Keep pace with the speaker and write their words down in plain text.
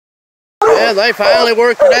Yeah, they finally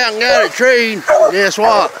worked it out and got it treed. Guess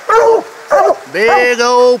what? Big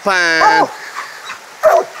old pine.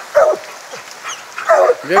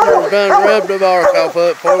 Jewell done rubbed the bark off of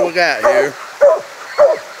it before we got here.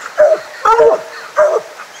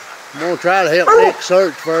 I'm gonna try to help Nick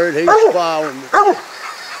search for it. He's squalling.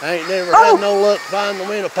 I ain't never had no luck finding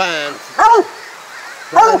them in a pine.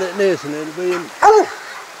 Find it in this and it'll be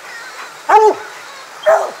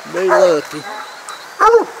lucky.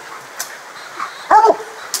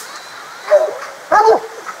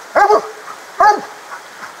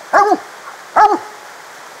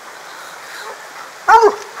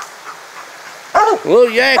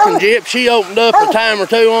 Little yakking Jip, she opened up a time or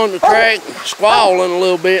two on the track, squalling a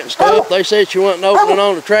little bit and stuff. They said she wasn't opening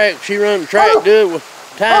on the track. She run the track good with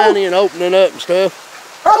Tiny and opening up and stuff.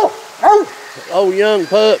 Old young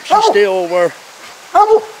pup, she's still over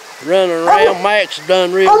running around. Max has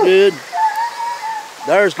done real good.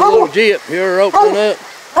 There's the little Jip here opening up.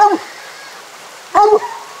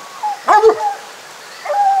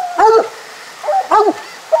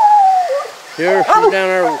 Here she's down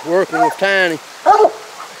there working with Tiny.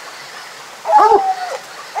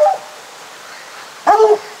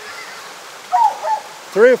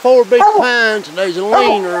 3 or 4 big pines, and there's a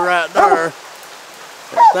leaner right there.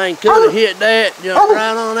 That thing could have hit that, jumped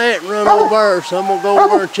right on that and run over, so I'm going to go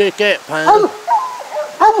over and check that pine.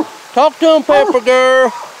 Talk to him, Pepper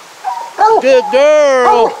girl. Good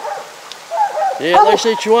girl. Yeah, they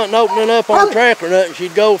said she wasn't opening up on the track or nothing.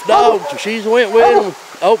 She'd go with dogs, so she's went with them,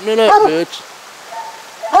 opening up goods.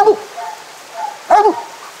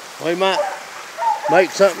 We might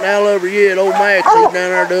make something out of her yet. Old Max, he's down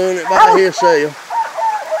there doing it by himself.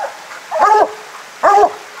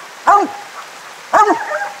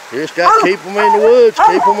 Just got to keep them in the woods,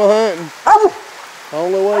 keep them a-hunting.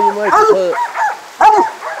 Only way you make a pup.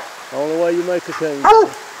 Only way you make a coon.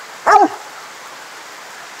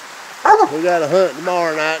 We got a hunt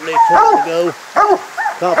tomorrow night, Nick's wanting to go.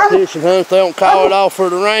 Competition hunt, they don't call it off for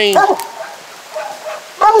the rain.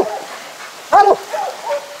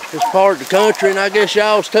 This part of the country, and I guess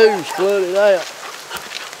y'all's too, is flooded out.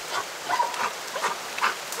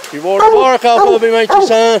 You wore the bark off of him, ain't you,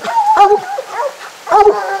 son?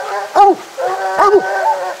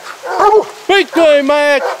 Speak to him,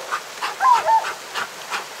 Mac.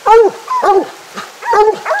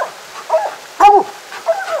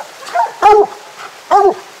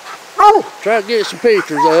 Try to get some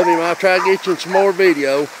pictures of him. I'll try to get you some more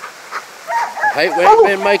video. We ain't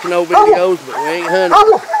been making no videos, but we ain't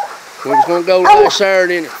hunting. We was gonna go last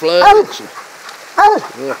Saturday and it flooded. So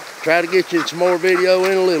we'll try to get you some more video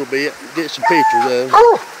in a little bit. Get some pictures of him.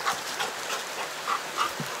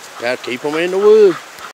 Gotta keep them in the woods.